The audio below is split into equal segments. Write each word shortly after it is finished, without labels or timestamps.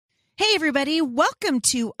Hey, everybody. Welcome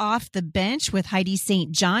to Off the Bench with Heidi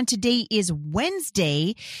St. John. Today is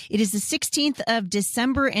Wednesday. It is the 16th of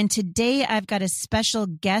December, and today I've got a special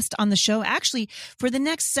guest on the show. Actually, for the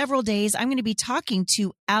next several days, I'm going to be talking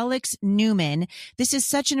to Alex Newman. This is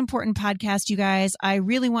such an important podcast, you guys. I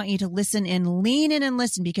really want you to listen and lean in and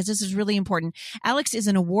listen because this is really important. Alex is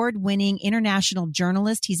an award-winning international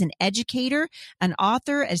journalist. He's an educator, an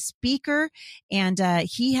author, a speaker, and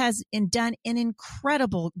he has done an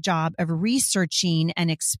incredible job of researching and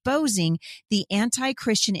exposing the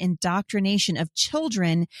anti-Christian indoctrination of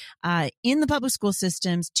children in the public school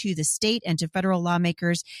systems to the state and to federal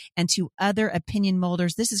lawmakers and to other opinion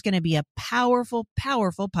molders. This is going to be a powerful,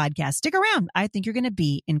 powerful podcast. Stick around. I think you're going to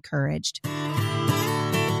be encouraged.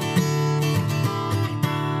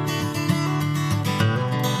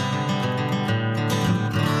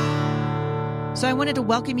 So I wanted to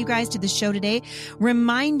welcome you guys to the show today,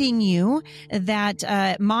 reminding you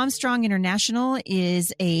that Mom Strong International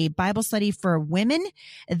is a Bible study for women,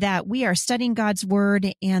 that we are studying God's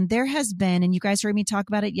Word, and there has been, and you guys heard me talk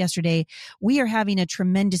about it yesterday, we are having a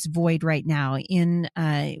tremendous void right now in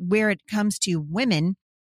where it comes to women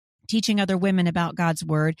teaching other women about God's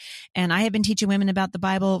Word. And I have been teaching women about the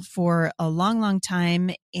Bible for a long, long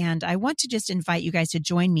time. And I want to just invite you guys to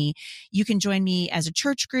join me. You can join me as a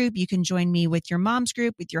church group. You can join me with your mom's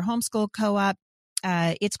group, with your homeschool co-op.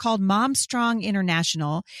 It's called Mom Strong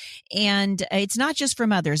International, and it's not just for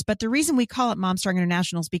mothers, but the reason we call it Mom Strong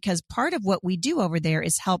International is because part of what we do over there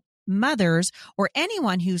is help mothers or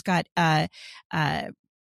anyone who's got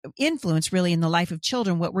influence really in the life of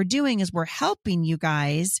children. What we're doing is we're helping you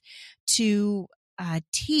guys to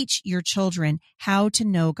teach your children how to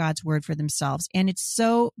know God's Word for themselves. And it's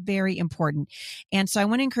so very important. And so I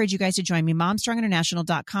want to encourage you guys to join me,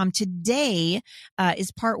 momstronginternational.com. Today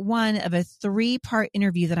is part one of a 3-part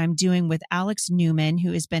interview that I'm doing with Alex Newman,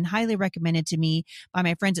 who has been highly recommended to me by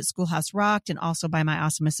my friends at Schoolhouse Rocked and also by my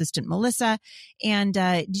awesome assistant, Melissa. And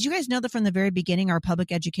did you guys know that from the very beginning, our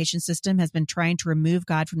public education system has been trying to remove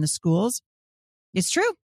God from the schools? It's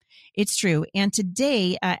true. It's true. And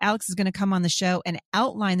today, Alex is going to come on the show and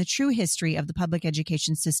outline the true history of the public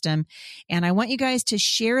education system. And I want you guys to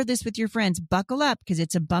share this with your friends. Buckle up because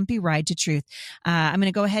it's a bumpy ride to truth. I'm going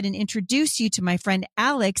to go ahead and introduce you to my friend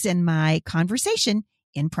Alex and my conversation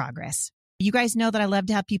in progress. You guys know that I love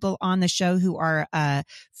to have people on the show who are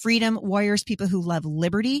freedom warriors, people who love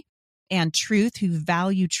liberty and truth, who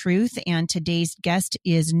value truth. And today's guest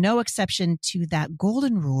is no exception to that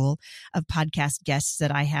golden rule of podcast guests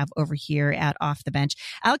that I have over here at Off the Bench.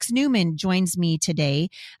 Alex Newman joins me today.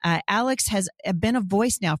 Alex has been a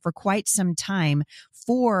voice now for quite some time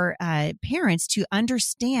for parents to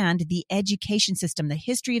understand the education system, the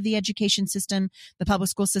history of the education system, the public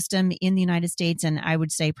school system in the United States, and I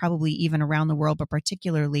would say probably even around the world, but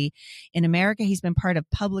particularly in America. He's been part of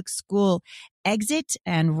Public School Exit,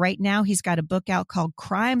 and right now he's got a book out called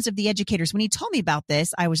Crimes of the Educators. When he told me about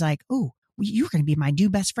this, I was like, "Ooh, you're going to be my new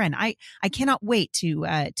best friend." I cannot wait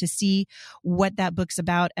to see what that book's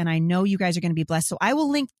about, and I know you guys are going to be blessed. So I will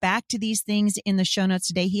link back to these things in the show notes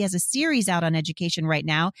today. He has a series out on education right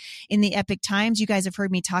now in the Epic Times. You guys have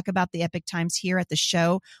heard me talk about the Epic Times here at the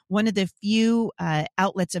show. One of the few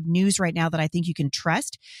outlets of news right now that I think you can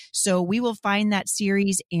trust. So we will find that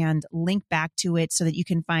series and link back to it so that you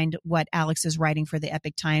can find what Alex is writing for the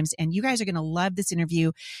Epic Times. And you guys are going to love this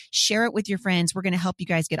interview. Share it with your friends. We're going to help you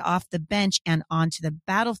guys get off the bench and onto the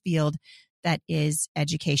battlefield that is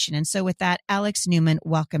education. And so with that, Alex Newman,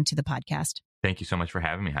 welcome to the podcast. Thank you so much for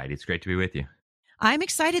having me, Heidi. It's great to be with you. I'm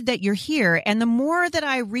excited that you're here. And the more that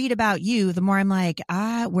I read about you, the more I'm like,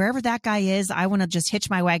 wherever that guy is, I want to just hitch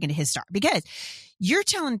my wagon to his star, because you're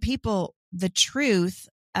telling people the truth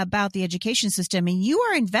about the education system, and you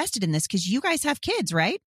are invested in this because you guys have kids,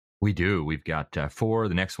 right? We do. We've got 4.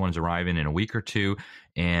 The next one's arriving in a week or 2.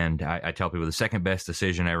 And I tell people the second best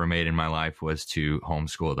decision I ever made in my life was to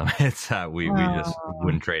homeschool them. It's we just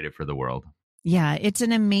wouldn't trade it for the world. Yeah, it's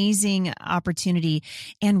an amazing opportunity.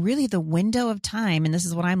 And really the window of time, and this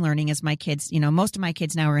is what I'm learning as my kids, most of my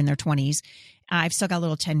kids now are in their 20s. I've still got a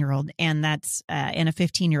little 10-year-old and that's and a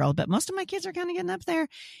 15-year-old, but most of my kids are kind of getting up there.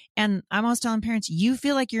 And I'm always telling parents, you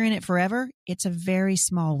feel like you're in it forever. It's a very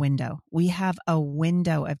small window. We have a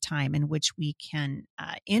window of time in which we can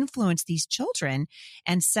influence these children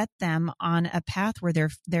and set them on a path where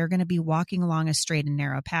they're going to be walking along a straight and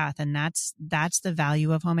narrow path. And that's the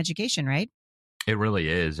value of home education, right? It really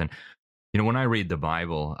is. And, when I read the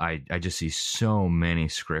Bible, I just see so many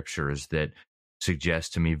scriptures that suggests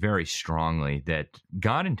to me very strongly that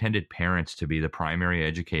God intended parents to be the primary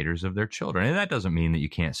educators of their children. And that doesn't mean that you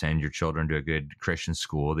can't send your children to a good Christian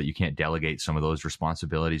school, that you can't delegate some of those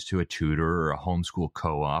responsibilities to a tutor or a homeschool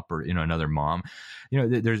co-op or, another mom.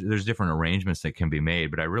 There's different arrangements that can be made,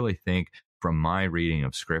 but I really think from my reading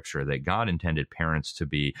of scripture that God intended parents to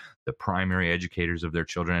be the primary educators of their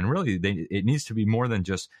children. And really, it needs to be more than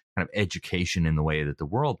just kind of education in the way that the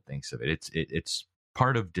world thinks of it. It's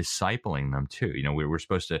part of discipling them too. We're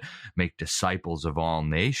supposed to make disciples of all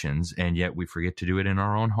nations, and yet we forget to do it in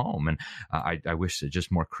our own home. And I wish that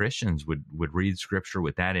just more Christians would read scripture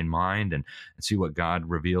with that in mind and see what God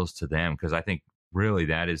reveals to them, because I think really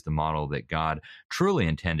that is the model that God truly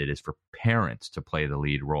intended, is for parents to play the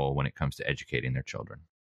lead role when it comes to educating their children.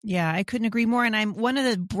 Yeah, I couldn't agree more. And I'm one of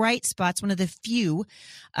the bright spots, one of the few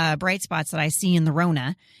bright spots that I see in the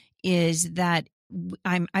Rona is that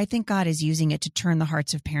I think God is using it to turn the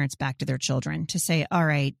hearts of parents back to their children, to say, all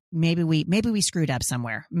right, maybe we screwed up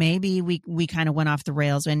somewhere. Maybe we kind of went off the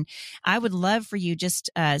rails. And I would love for you, just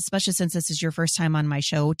especially since this is your first time on my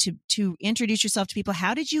show, to introduce yourself to people.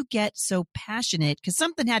 How did you get so passionate? Because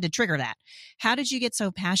something had to trigger that. How did you get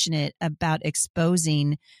so passionate about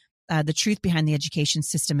exposing the truth behind the education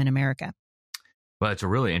system in America? Well, it's a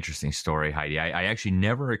really interesting story, Heidi. I actually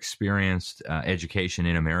never experienced education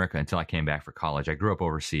in America until I came back for college. I grew up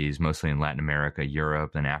overseas, mostly in Latin America,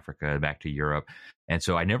 Europe, and Africa, back to Europe. And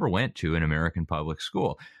so I never went to an American public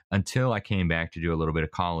school until I came back to do a little bit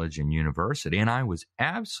of college and university. And I was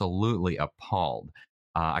absolutely appalled.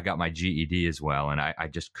 I got my GED as well, and I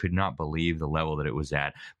just could not believe the level that it was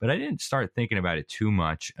at. But I didn't start thinking about it too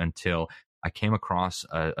much until I came across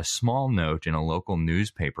a small note in a local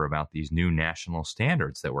newspaper about these new national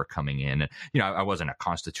standards that were coming in. And, I wasn't a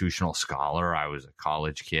constitutional scholar. I was a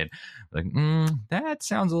college kid. Like, that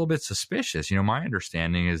sounds a little bit suspicious. My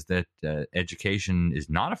understanding is that education is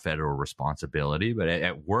not a federal responsibility, but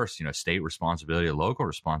at worst, state responsibility, local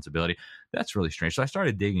responsibility. That's really strange. So I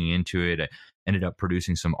started digging into it. I ended up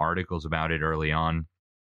producing some articles about it early on,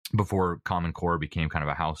 before Common Core became kind of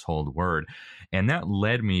a household word. And that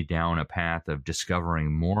led me down a path of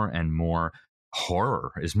discovering more and more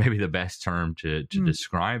horror, is maybe the best term to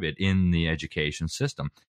describe it, in the education system.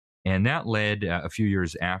 And that led a few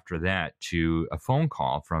years after that to a phone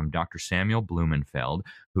call from Dr. Samuel Blumenfeld,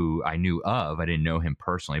 who I knew of. I didn't know him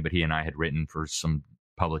personally, but he and I had written for some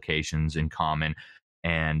publications in common.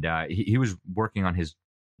 And he was working on his,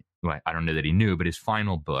 well, I don't know that he knew, but his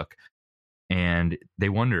final book. And they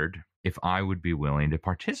wondered if I would be willing to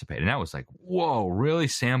participate. And that was like, whoa, really?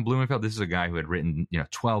 Sam Blumenfeld? This is a guy who had written,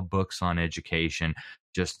 12 books on education,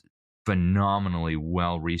 just phenomenally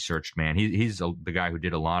well-researched man. He's the guy who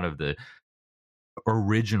did a lot of the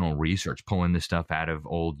original research, pulling this stuff out of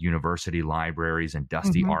old university libraries and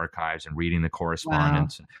dusty archives and reading the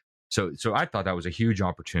correspondence. Wow. So I thought that was a huge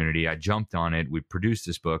opportunity. I jumped on it. We produced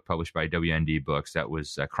this book published by WND Books. That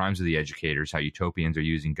was Crimes of the Educators, How Utopians Are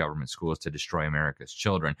Using Government Schools to Destroy America's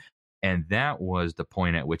Children. And that was the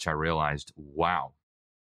point at which I realized, wow,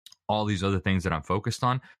 all these other things that I'm focused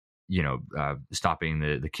on, stopping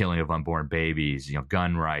the killing of unborn babies,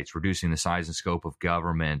 gun rights, reducing the size and scope of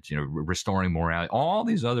government, restoring morality, all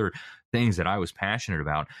these other things that I was passionate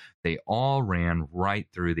about, they all ran right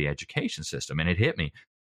through the education system. And it hit me.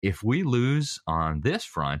 If we lose on this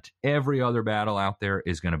front, every other battle out there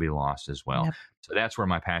is going to be lost as well. Yep. So that's where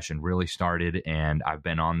my passion really started. And I've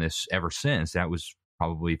been on this ever since. That was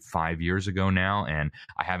probably 5 years ago now. And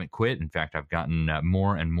I haven't quit. In fact, I've gotten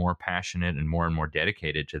more and more passionate and more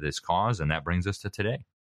dedicated to this cause. And that brings us to today.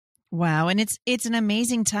 Wow. And it's an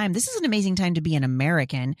amazing time. This is an amazing time to be an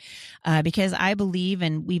American, because I believe,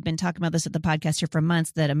 and we've been talking about this at the podcast here for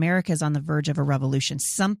months, that America is on the verge of a revolution.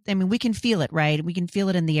 We can feel it, right? We can feel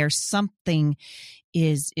it in the air. Something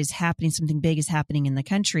is happening. Something big is happening in the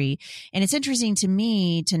country. And it's interesting to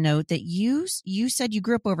me to note that you said you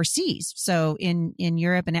grew up overseas. So in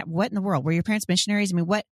Europe, and what in the world? Were your parents missionaries?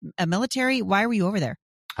 What, a military? Why were you over there?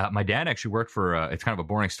 My dad actually worked for, it's kind of a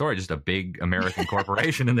boring story, just a big American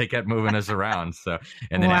corporation, and they kept moving us around. So,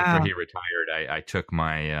 and then after he retired, I took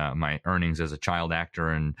my my earnings as a child actor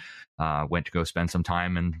and went to go spend some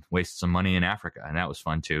time and waste some money in Africa. And that was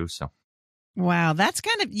fun too. So. Wow.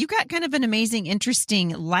 You got kind of an amazing,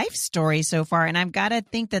 interesting life story so far. And I've got to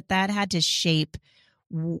think that had to shape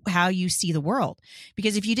how you see the world,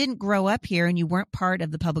 because if you didn't grow up here and you weren't part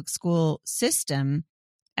of the public school system,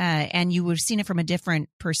 and you would have seen it from a different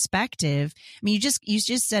perspective. I mean, you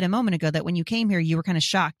just said a moment ago that when you came here, you were kind of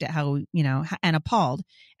shocked at how, and appalled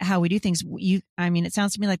at how we do things. It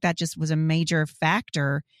sounds to me like that just was a major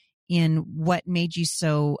factor in what made you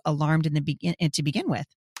so alarmed to begin with.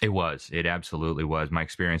 It was. It absolutely was. My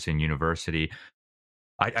experience in university,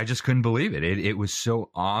 I just couldn't believe it. It was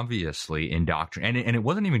so obviously indoctrination, and it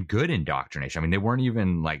wasn't even good indoctrination. I mean, they weren't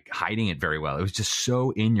even like hiding it very well. It was just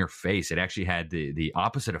so in your face. It actually had the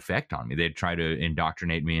opposite effect on me. They'd try to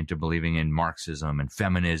indoctrinate me into believing in Marxism and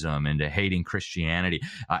feminism and to hating Christianity,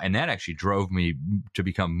 and that actually drove me to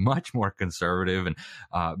become much more conservative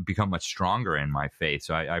and become much stronger in my faith.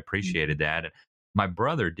 So I appreciated that. And my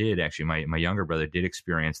brother did actually. My younger brother did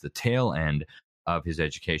experience the tail end of his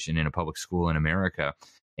education in a public school in America.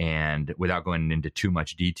 And without going into too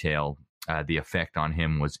much detail, the effect on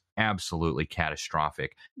him was absolutely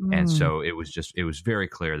catastrophic. And so it was very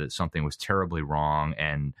clear that something was terribly wrong.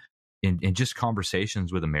 And in just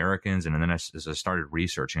conversations with Americans, and then as I started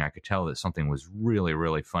researching, I could tell that something was really,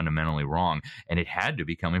 really fundamentally wrong. And it had to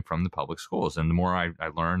be coming from the public schools. And the more I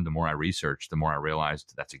learned, the more I researched, the more I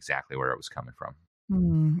realized that's exactly where it was coming from.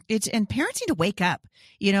 And parents need to wake up.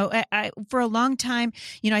 You know, for a long time,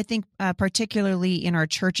 you know, I think particularly in our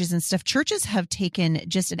churches and stuff, churches have taken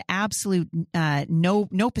just an absolute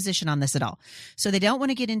no position on this at all. So they don't want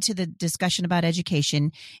to get into the discussion about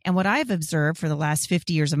education. And what I've observed for the last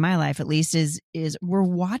 50 years of my life, at least, is we're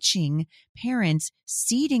watching parents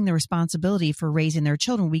ceding the responsibility for raising their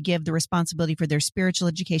children. We give the responsibility for their spiritual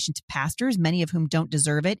education to pastors, many of whom don't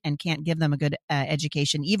deserve it and can't give them a good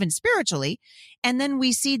education, even spiritually. And then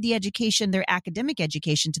we cede the education, their academic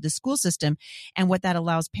education, to the school system. And what that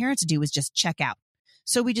allows parents to do is just check out.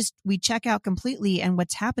 So we check out completely. And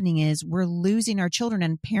what's happening is we're losing our children,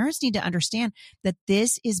 and parents need to understand that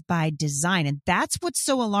this is by design. And that's what's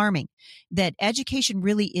so alarming, that education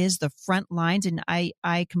really is the front lines. And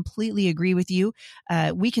I completely agree with you.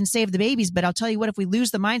 We can save the babies, but I'll tell you what, if we lose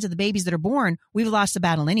the minds of the babies that are born, we've lost the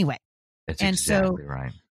battle anyway. That's exactly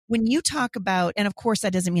right. When you talk about, and of course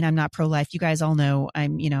that doesn't mean I'm not pro-life. You guys all know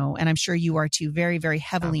I'm, you know, and I'm sure you are too, very, very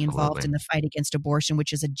heavily involved in the fight against abortion,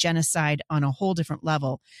 which is a genocide on a whole different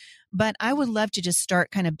level. But I would love to just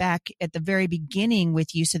start kind of back at the very beginning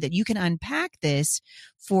with you so that you can unpack this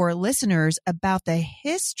for listeners about the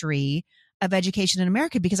history of education in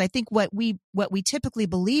America, because I think what we typically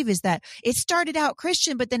believe is that it started out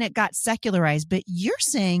Christian, but then it got secularized. But you're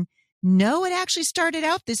saying, no, it actually started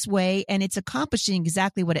out this way, and it's accomplishing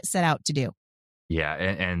exactly what it set out to do. Yeah,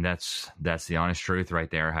 and that's the honest truth right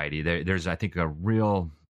there, Heidi. There's, I think, a real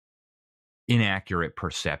inaccurate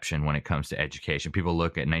perception when it comes to education. People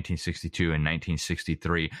look at 1962 and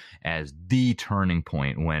 1963 as the turning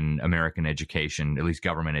point when American education, at least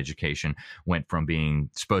government education, went from being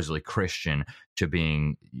supposedly Christian to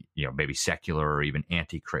being, you know, maybe secular or even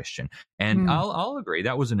anti-Christian. And I'll agree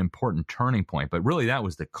that was an important turning point, but really that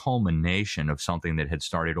was the culmination of something that had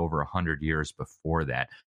started over 100 years before that.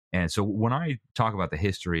 And so when I talk about the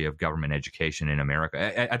history of government education in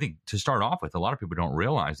America, I think to start off with, a lot of people don't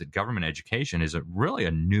realize that government education is really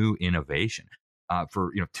a new innovation.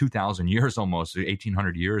 For 2,000 years, almost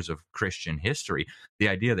 1,800 years of Christian history, the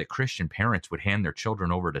idea that Christian parents would hand their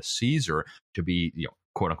children over to Caesar to be,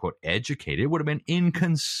 quote unquote, educated would have been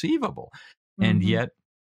inconceivable. And yet,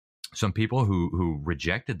 some people who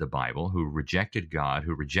rejected the Bible, who rejected God,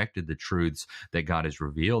 who rejected the truths that God has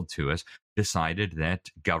revealed to us, decided that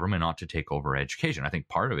government ought to take over education. I think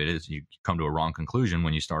part of it is you come to a wrong conclusion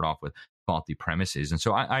when you start off with faulty premises. And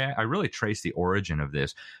so I really trace the origin of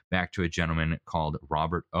this back to a gentleman called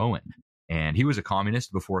Robert Owen. And he was a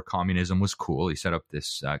communist before communism was cool. He set up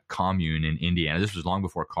this commune in Indiana. This was long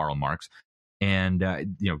before Karl Marx. And,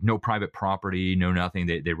 no private property, no nothing.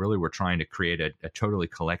 They really were trying to create a totally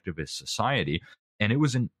collectivist society. And it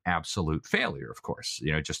was an absolute failure, of course,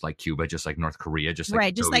 just like Cuba, just like North Korea, just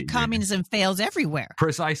like communism fails everywhere.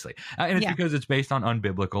 Precisely. And it's because it's based on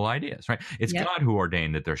unbiblical ideas, right? It's God who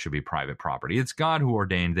ordained that there should be private property. It's God who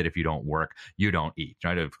ordained that if you don't work, you don't eat,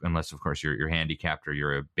 right? Unless, of course, you're handicapped or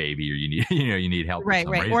you're a baby or you need, you need help. Right.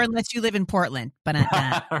 Or unless you live in Portland, but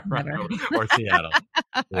not right. Or Seattle.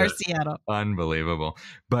 Or Seattle. Unbelievable.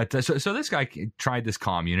 But so this guy tried this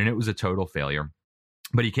commune and it was a total failure.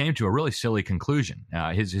 But he came to a really silly conclusion.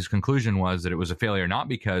 His conclusion was that it was a failure not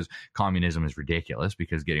because communism is ridiculous,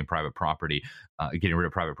 because getting rid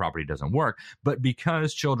of private property doesn't work, but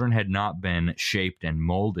because children had not been shaped and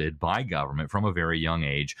molded by government from a very young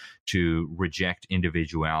age to reject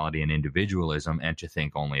individuality and individualism and to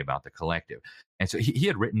think only about the collective. And so he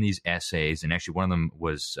had written these essays, and actually one of them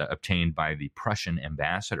was obtained by the Prussian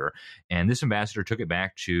ambassador. And this ambassador took it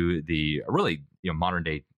back to the really modern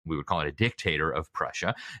day, we would call it a dictator of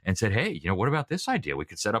Prussia, and said, hey, what about this idea? We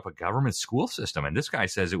could set up a government school system. And this guy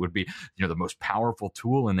says it would be, the most powerful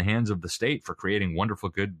tool in the hands of the state for creating wonderful,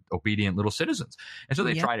 good, obedient little citizens. And so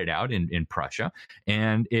they tried it out in Prussia,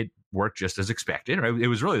 and it worked just as expected. Right? It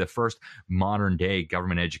was really the first modern day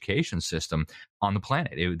government education system on the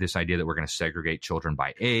planet. This idea that we're going to segregate children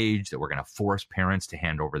by age, that we're going to force parents to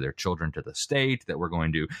hand over their children to the state, that we're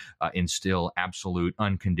going to instill absolute,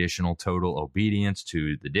 unconditional, total obedience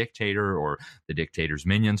to the dictator or the dictator's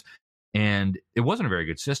minions. And it wasn't a very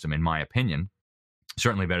good system, in my opinion.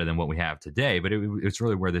 Certainly better than what we have today, but it's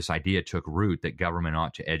really where this idea took root that government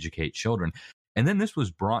ought to educate children. And then this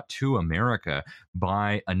was brought to America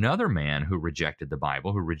by another man who rejected the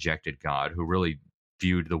Bible, who rejected God, who really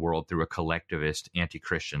viewed the world through a collectivist,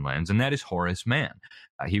 anti-Christian lens, and that is Horace Mann.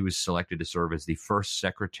 He was selected to serve as the first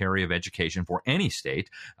Secretary of Education for any state.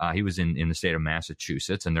 He was in the state of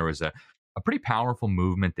Massachusetts, and there was a pretty powerful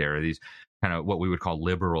movement there. These kind of what we would call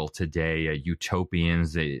liberal today,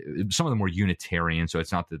 utopians. Some of them were Unitarian, so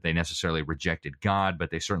it's not that they necessarily rejected God, but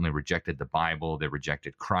they certainly rejected the Bible. They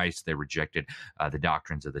rejected Christ. They rejected the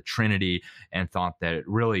doctrines of the Trinity, and thought that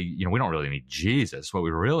really, we don't really need Jesus. What we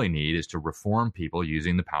really need is to reform people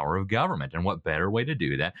using the power of government. And what better way to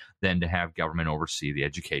do that than to have government oversee the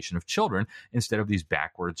education of children instead of these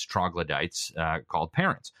backwards troglodytes called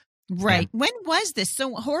parents. Right. And when was this?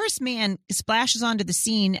 So Horace Mann splashes onto the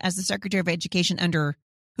scene as the Secretary of Education under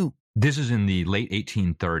who? This is in the late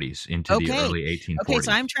 1830s into the early 1840s. Okay,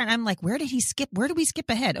 so I'm like, where did he skip? Where do we skip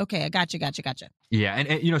ahead? Okay, I gotcha. Yeah,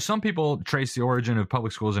 and some people trace the origin of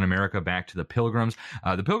public schools in America back to the Pilgrims.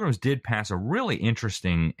 The Pilgrims did pass a really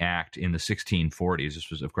interesting act in the 1640s. This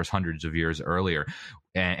was, of course, hundreds of years earlier.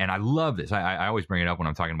 And I love this. I always bring it up when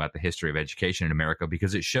I'm talking about the history of education in America,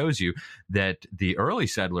 because it shows you that the early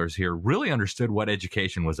settlers here really understood what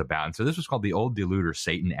education was about. And so this was called the Old Deluder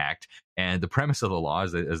Satan Act. And the premise of the law,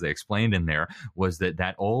 as they explained in there, was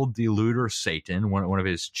that old deluder Satan, one of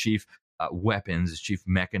his chief weapons, his chief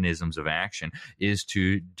mechanisms of action, is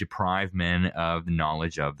to deprive men of the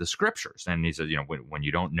knowledge of the scriptures. And he says, when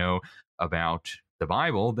you don't know about the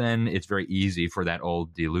Bible, then it's very easy for that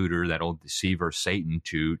old deluder, that old deceiver, Satan,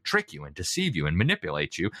 to trick you and deceive you and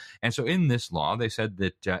manipulate you. And so in this law, they said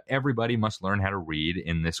that everybody must learn how to read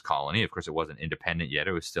in this colony. Of course, it wasn't independent yet.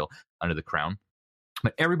 It was still under the crown.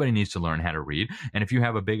 But everybody needs to learn how to read. And if you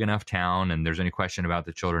have a big enough town and there's any question about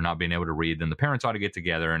the children not being able to read, then the parents ought to get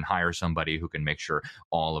together and hire somebody who can make sure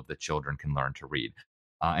all of the children can learn to read.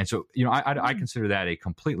 And so, I consider that a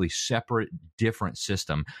completely separate, different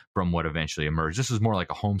system from what eventually emerged. This is more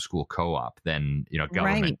like a homeschool co-op than,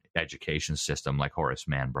 government education system like Horace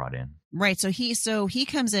Mann brought in. Right. So he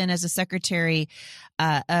comes in as a secretary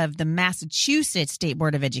of the Massachusetts State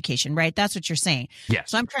Board of Education, right? That's what you're saying.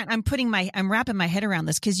 Yes. So I'm wrapping my head around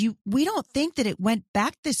this, because we don't think that it went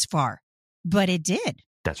back this far, but it did.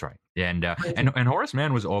 That's right. And Horace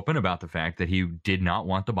Mann was open about the fact that he did not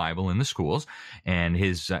want the Bible in the schools, and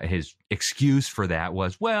his excuse for that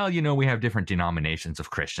was, well, we have different denominations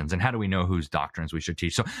of Christians, and how do we know whose doctrines we should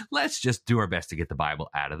teach? So let's just do our best to get the Bible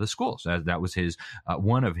out of the schools. That was his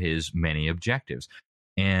one of his many objectives.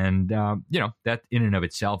 And, that in and of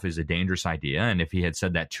itself is a dangerous idea. And if he had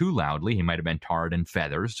said that too loudly, he might have been tarred and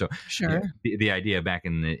feathers. So sure. The idea back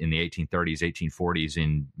in the 1830s, 1840s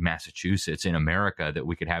in Massachusetts, in America, that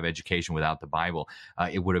we could have education without the Bible,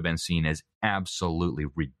 it would have been seen as absolutely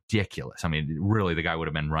ridiculous. I mean, really, the guy would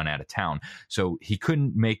have been run out of town. So he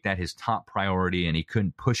couldn't make that his top priority, and he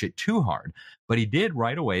couldn't push it too hard. But he did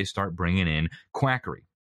right away start bringing in quackery.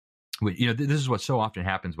 This is what so often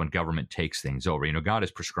happens when government takes things over. God has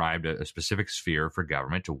prescribed a specific sphere for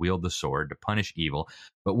government to wield the sword, to punish evil.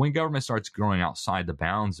 But when government starts growing outside the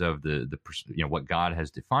bounds of the what God has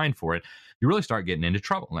defined for it, you really start getting into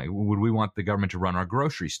trouble. Like, would we want the government to run our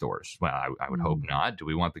grocery stores? Well, I would hope not. Do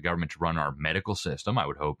we want the government to run our medical system? I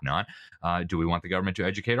would hope not. Do we want the government to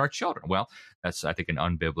educate our children? Well, that's, I think, an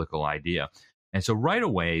unbiblical idea. And so right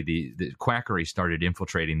away, the quackery started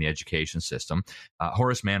infiltrating the education system.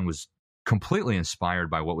 Horace Mann was completely inspired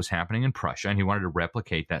by what was happening in Prussia, and he wanted to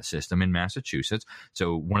replicate that system in Massachusetts.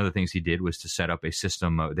 So one of the things he did was to set up a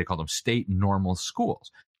system, they called them state normal schools.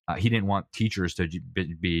 He didn't want teachers to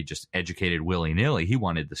be just educated willy-nilly. He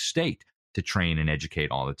wanted the state to train and educate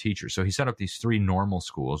all the teachers. So he set up these 3 normal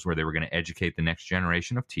schools where they were going to educate the next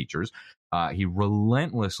generation of teachers. He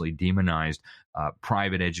relentlessly demonized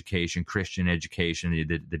private education, Christian education,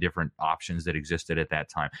 the different options that existed at that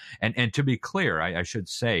time. And to be clear, I should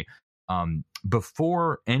say,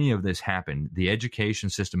 before any of this happened, the education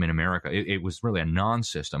system in America, it was really a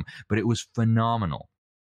non-system, but it was phenomenal.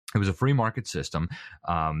 It was a free market system.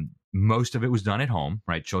 Most of it was done at home,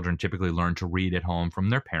 right? Children typically learn to read at home from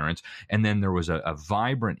their parents. And then there was a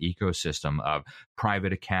vibrant ecosystem of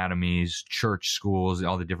private academies, church schools.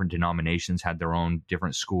 All the different denominations had their own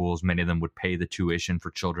different schools. Many of them would pay the tuition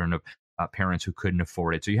for children of parents who couldn't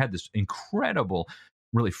afford it. So you had this incredible,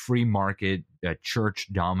 really free market,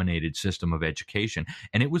 church-dominated system of education,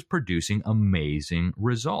 and it was producing amazing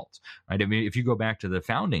results. Right? I mean, if you go back to the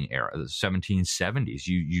founding era, the 1770s,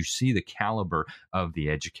 you see the caliber of the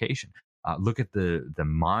education. Look at the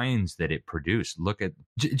minds that it produced. Look at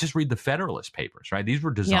just read the Federalist Papers, right? These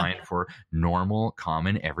were designed for normal,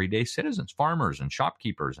 common, everyday citizens, farmers and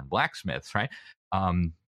shopkeepers and blacksmiths, right?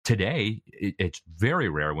 Today, it's very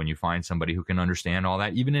rare when you find somebody who can understand all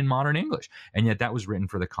that, even in modern English. And yet that was written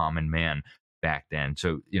for the common man back then.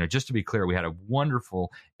 So, just to be clear, we had a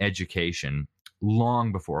wonderful education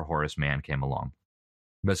long before Horace Mann came along.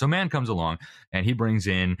 But so Mann comes along and he brings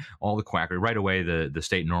in all the quackery. Right away, the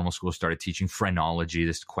state normal schools started teaching phrenology,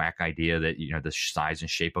 this quack idea that, the size and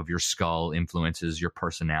shape of your skull influences your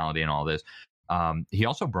personality and all this. He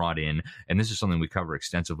also brought in, and this is something we cover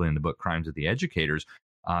extensively in the book Crimes of the Educators,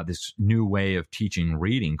 this new way of teaching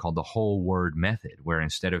reading called the whole word method, where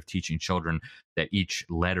instead of teaching children that each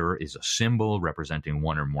letter is a symbol representing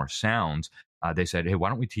one or more sounds, they said, hey, why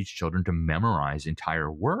don't we teach children to memorize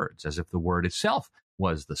entire words as if the word itself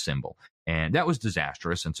was the symbol? And that was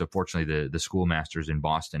disastrous. And so fortunately, the schoolmasters in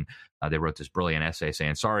Boston, they wrote this brilliant essay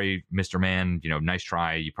saying, sorry, Mr. Mann, nice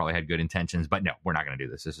try. You probably had good intentions, but no, we're not going to do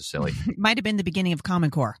this. This is silly. Might have been the beginning of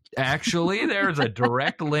Common Core. Actually, there's a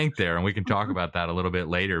direct link there, and we can talk about that a little bit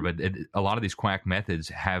later. But a lot of these quack methods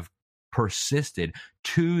have persisted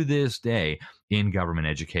to this day in government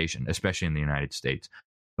education, especially in the United States.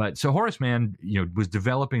 But so Horace Mann, was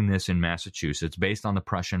developing this in Massachusetts based on the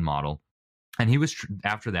Prussian model. And he was,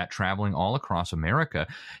 after that, traveling all across America.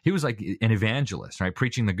 He was like an evangelist, right?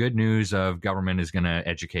 Preaching the good news of government is going to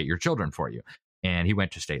educate your children for you. And he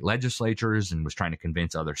went to state legislatures and was trying to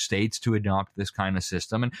convince other states to adopt this kind of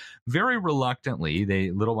system. And very reluctantly,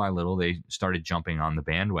 little by little, they started jumping on the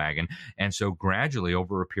bandwagon. And so gradually,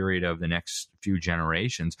 over a period of the next few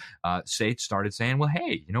generations, states started saying, well,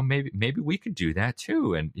 hey, maybe we could do that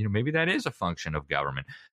too. And, maybe that is a function of government.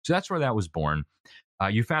 So that's where that was born.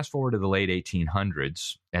 You fast forward to the late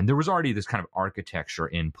 1800s, and there was already this kind of architecture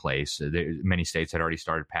in place. Many states had already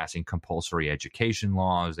started passing compulsory education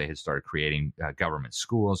laws. They had started creating government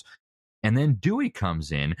schools. And then Dewey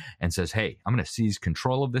comes in and says, hey, I'm going to seize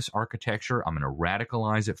control of this architecture. I'm going to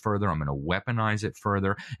radicalize it further. I'm going to weaponize it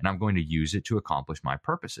further, and I'm going to use it to accomplish my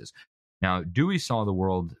purposes. Now, Dewey saw the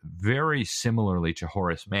world very similarly to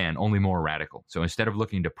Horace Mann, only more radical. So instead of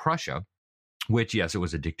looking to Prussia, which, yes, it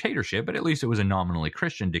was a dictatorship, but at least it was a nominally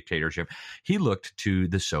Christian dictatorship, he looked to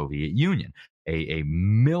the Soviet Union, a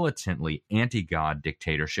militantly anti-God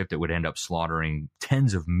dictatorship that would end up slaughtering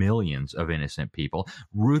tens of millions of innocent people,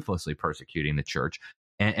 ruthlessly persecuting the church.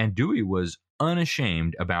 And Dewey was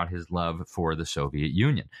unashamed about his love for the Soviet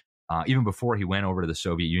Union. Even before he went over to the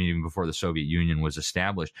Soviet Union, even before the Soviet Union was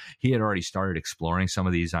established, he had already started exploring some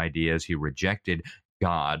of these ideas. He rejected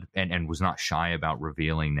God and was not shy about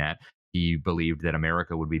revealing that. He believed that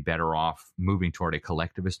America would be better off moving toward a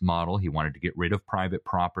collectivist model. He wanted to get rid of private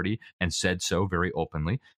property and said so very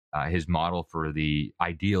openly. His model for the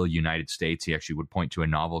ideal United States, he actually would point to a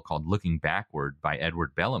novel called Looking Backward by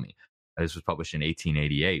Edward Bellamy. This was published in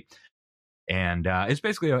 1888. And it's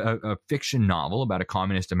basically a fiction novel about a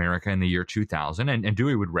communist America in the year 2000. And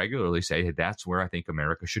Dewey would regularly say, hey, that's where I think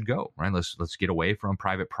America should go, right? Let's get away from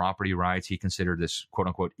private property rights. He considered this, quote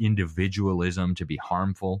unquote, individualism to be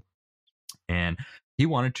harmful. And he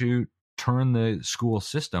wanted to turn the school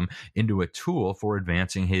system into a tool for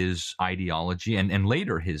advancing his ideology and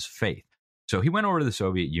later his faith. So he went over to the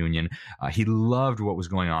Soviet Union. He loved what was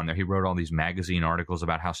going on there. He wrote all these magazine articles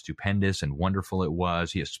about how stupendous and wonderful it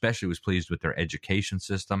was. He especially was pleased with their education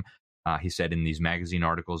system. He said in these magazine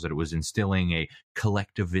articles that it was instilling a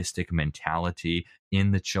collectivistic mentality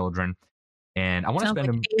in the children. And I want to spend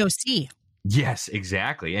like AOC. Yes,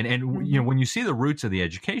 exactly. And when you see the roots of the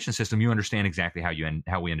education system, you understand exactly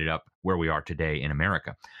how we ended up where we are today in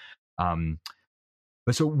America.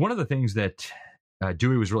 But so one of the things that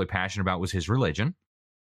Dewey was really passionate about was his religion.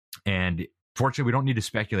 And fortunately, we don't need to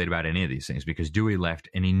speculate about any of these things because Dewey left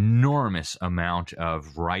an enormous amount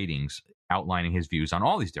of writings outlining his views on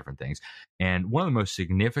all these different things. And one of the most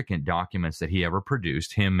significant documents that he ever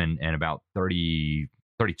produced, him and about 32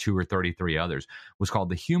 or 33 others, was called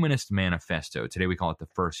the Humanist Manifesto. Today we call it the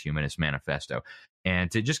First Humanist Manifesto.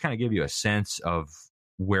 And to just kind of give you a sense of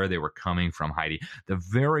where they were coming from, Heidi, the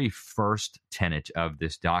very first tenet of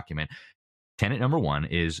this document, tenet number one,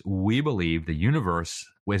 is we believe the universe,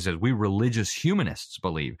 as we religious humanists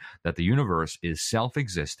believe, that the universe is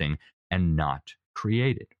self-existing and not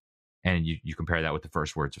created. And you compare that with the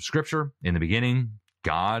first words of Scripture. In the beginning,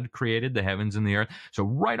 God created the heavens and the earth. So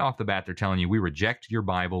right off the bat, they're telling you, we reject your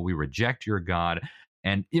Bible, we reject your God.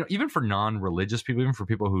 And even for non-religious people, even for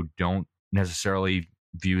people who don't necessarily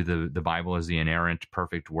view the Bible as the inerrant,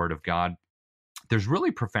 perfect word of God, there's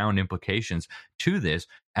really profound implications to this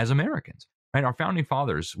as Americans. Right? Our founding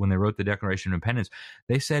fathers, when they wrote the Declaration of Independence,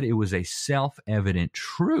 they said it was a self-evident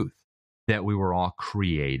truth that we were all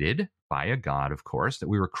created by a God, of course, that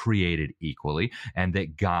we were created equally, and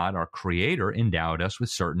that God, our creator, endowed us with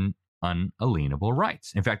certain unalienable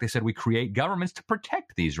rights. In fact, they said we create governments to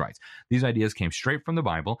protect these rights. These ideas came straight from the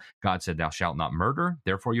Bible. God said, thou shalt not murder.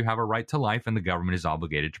 Therefore, you have a right to life, and the government is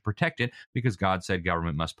obligated to protect it because God said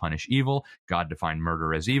government must punish evil. God defined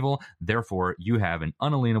murder as evil. Therefore, you have an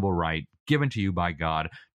unalienable right given to you by God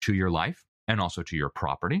to your life and also to your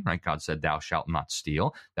property, right? God said, thou shalt not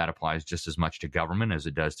steal. That applies just as much to government as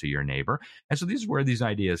it does to your neighbor. And so this is where these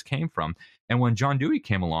ideas came from. And when John Dewey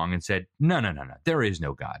came along and said, no, there is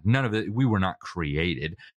no God. None of it, we were not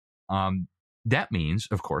created. That means,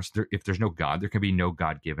 of course, if there's no God, there can be no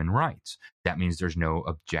God-given rights. That means there's no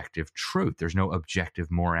objective truth. There's no objective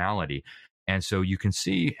morality. And so you can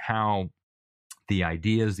see how the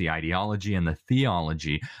ideas, the ideology, and the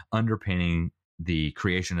theology underpinning the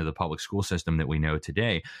creation of the public school system that we know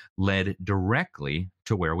today led directly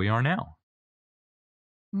to where we are now.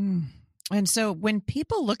 And so when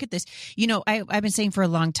people look at this, I've been saying for a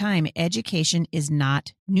long time, education is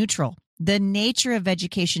not neutral. The nature of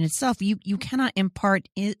education itself, you cannot impart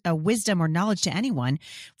a wisdom or knowledge to anyone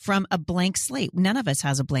from a blank slate. None of us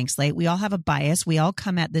has a blank slate. We all have a bias. We all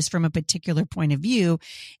come at this from a particular point of view.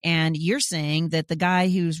 And you're saying that the guy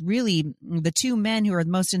who's really the two men who are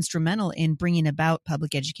the most instrumental in bringing about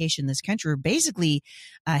public education in this country are basically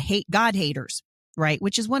God haters. Right,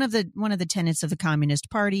 which is one of the tenets of the Communist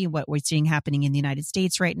Party, what we're seeing happening in the United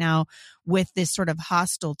States right now with this sort of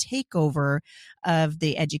hostile takeover of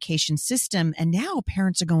the education system. And now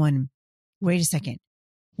parents are going, wait a second,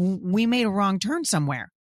 we made a wrong turn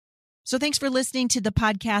somewhere. So thanks for listening to the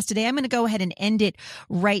podcast today. I'm going to go ahead and end it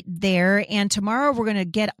right there. And tomorrow we're going to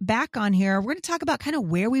get back on here. We're going to talk about kind of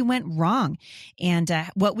where we went wrong and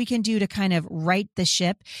what we can do to kind of right the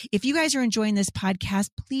ship. If you guys are enjoying this podcast,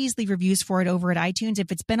 please leave reviews for it over at iTunes.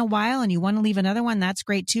 If it's been a while and you want to leave another one, that's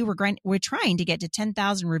great too. We're trying to get to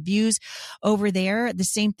 10,000 reviews over there. The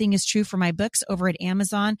same thing is true for my books over at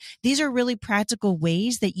Amazon. These are really practical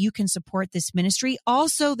ways that you can support this ministry.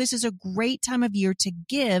 Also, this is a great time of year to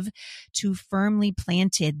give to Firmly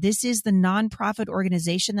Planted. This is the nonprofit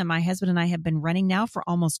organization that my husband and I have been running now for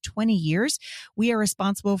almost 20 years. We are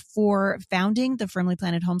responsible for founding the Firmly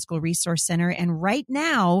Planted Homeschool Resource Center. And right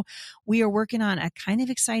now we are working on a kind of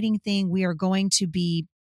exciting thing. We are going to be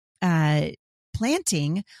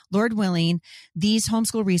planting, Lord willing, these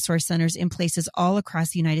homeschool resource centers in places all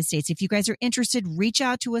across the United States. If you guys are interested, reach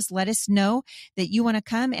out to us. Let us know that you want to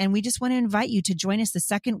come. And we just want to invite you to join us the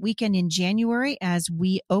second weekend in January as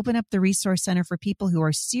we open up the resource center for people who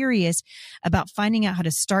are serious about finding out how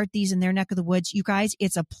to start these in their neck of the woods. You guys,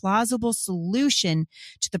 it's a plausible solution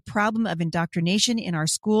to the problem of indoctrination in our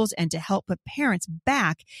schools and to help put parents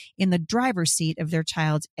back in the driver's seat of their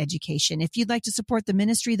child's education. If you'd like to support the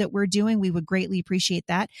ministry that we're doing, we would greatly appreciate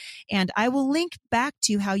that. And I will link back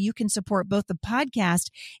to how you can support both the podcast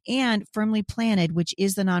and Firmly Planted, which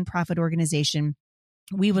is the nonprofit organization.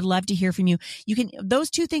 We would love to hear from you. Those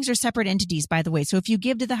two things are separate entities, by the way. So if you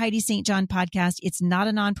give to the Heidi St. John podcast, it's not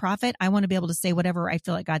a nonprofit. I want to be able to say whatever I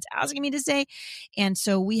feel like God's asking me to say. And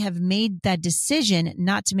so we have made that decision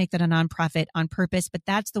not to make that a nonprofit on purpose, but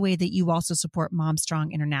that's the way that you also support Mom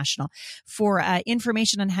Strong International. For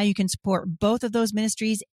information on how you can support both of those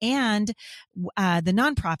ministries and the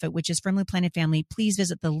nonprofit, which is Firmly Planted Family, please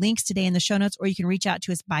visit the links today in the show notes, or you can reach out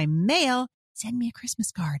to us by mail. Send me a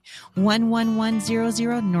Christmas card.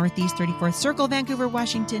 11100 Northeast 34th Circle, Vancouver,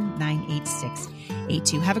 Washington,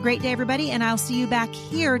 98682. Have a great day, everybody, and I'll see you back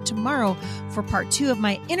here tomorrow for part 2 of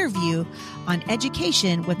my interview on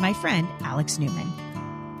education with my friend Alex Newman.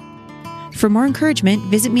 For more encouragement,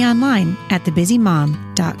 visit me online at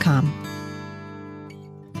thebusymom.com.